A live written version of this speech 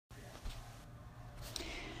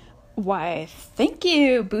Why, thank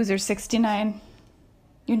you, Boozer69.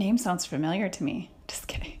 Your name sounds familiar to me. Just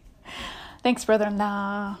kidding. Thanks,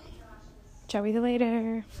 brother-in-law. Ciao, you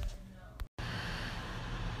later.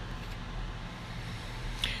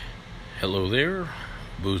 Hello there,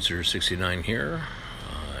 Boozer69 here.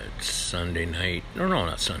 It's Sunday night. No,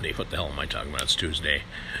 not Sunday. What the hell am I talking about? It's Tuesday.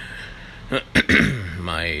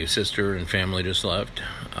 My sister and family just left.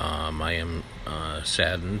 I am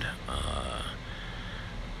saddened.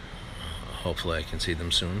 Hopefully I can see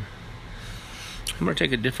them soon. I'm going to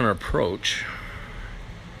take a different approach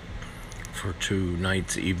for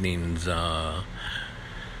tonight's evening's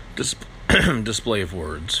display of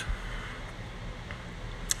words.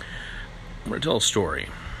 I'm going to tell a story.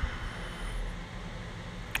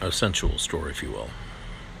 A sensual story, if you will.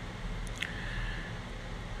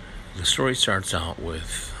 The story starts out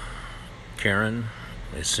with Karen,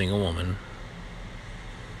 a single woman.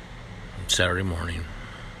 Saturday morning.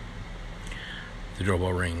 The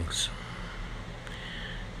doorbell rings.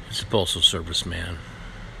 It's a postal service man.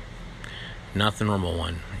 Not the normal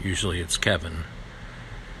one. Usually it's Kevin.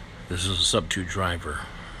 This is a sub-2 driver.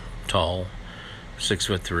 Tall,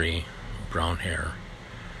 6'3", brown hair,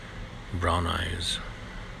 brown eyes.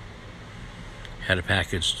 Had a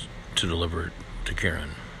package to deliver to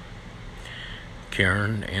Karen.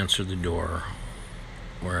 Karen answered the door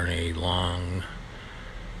wearing a long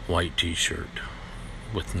white t-shirt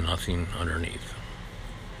with nothing underneath.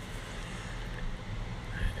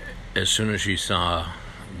 As soon as she saw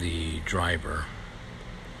the driver,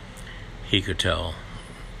 he could tell,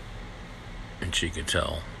 and she could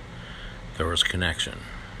tell, there was connection.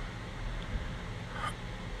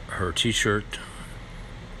 Her t-shirt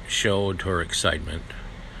showed her excitement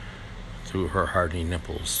through her hardy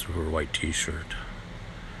nipples, through her white t-shirt.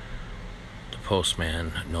 The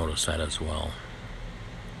postman noticed that as well.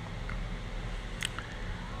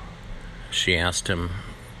 She asked him,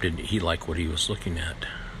 did he like what he was looking at?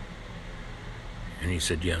 And he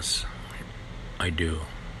said, yes, I do.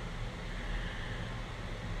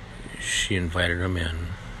 She invited him in.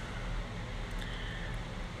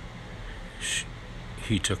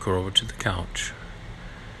 He took her over to the couch.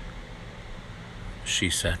 She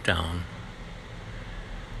sat down,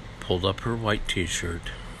 pulled up her white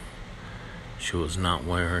t-shirt. She was not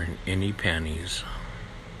wearing any panties.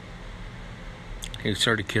 He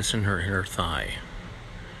started kissing her inner thigh.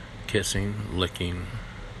 Kissing, licking,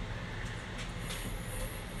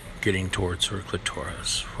 getting towards her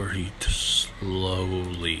clitoris, where he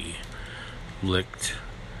slowly licked,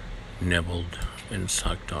 nibbled, and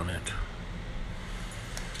sucked on it.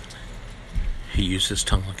 He used his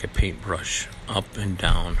tongue like a paintbrush up and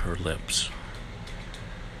down her lips.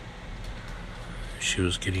 She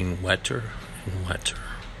was getting wetter and wetter.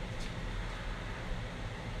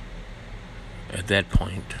 At that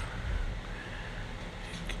point,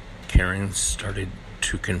 Karen started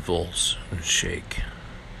to convulse and shake.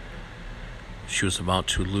 She was about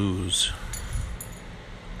to lose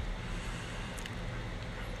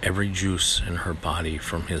every juice in her body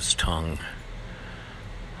from his tongue,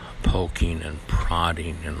 poking and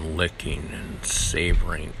prodding and licking and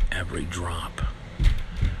savoring every drop.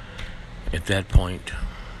 At that point,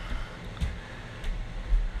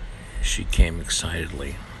 she came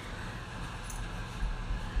excitedly.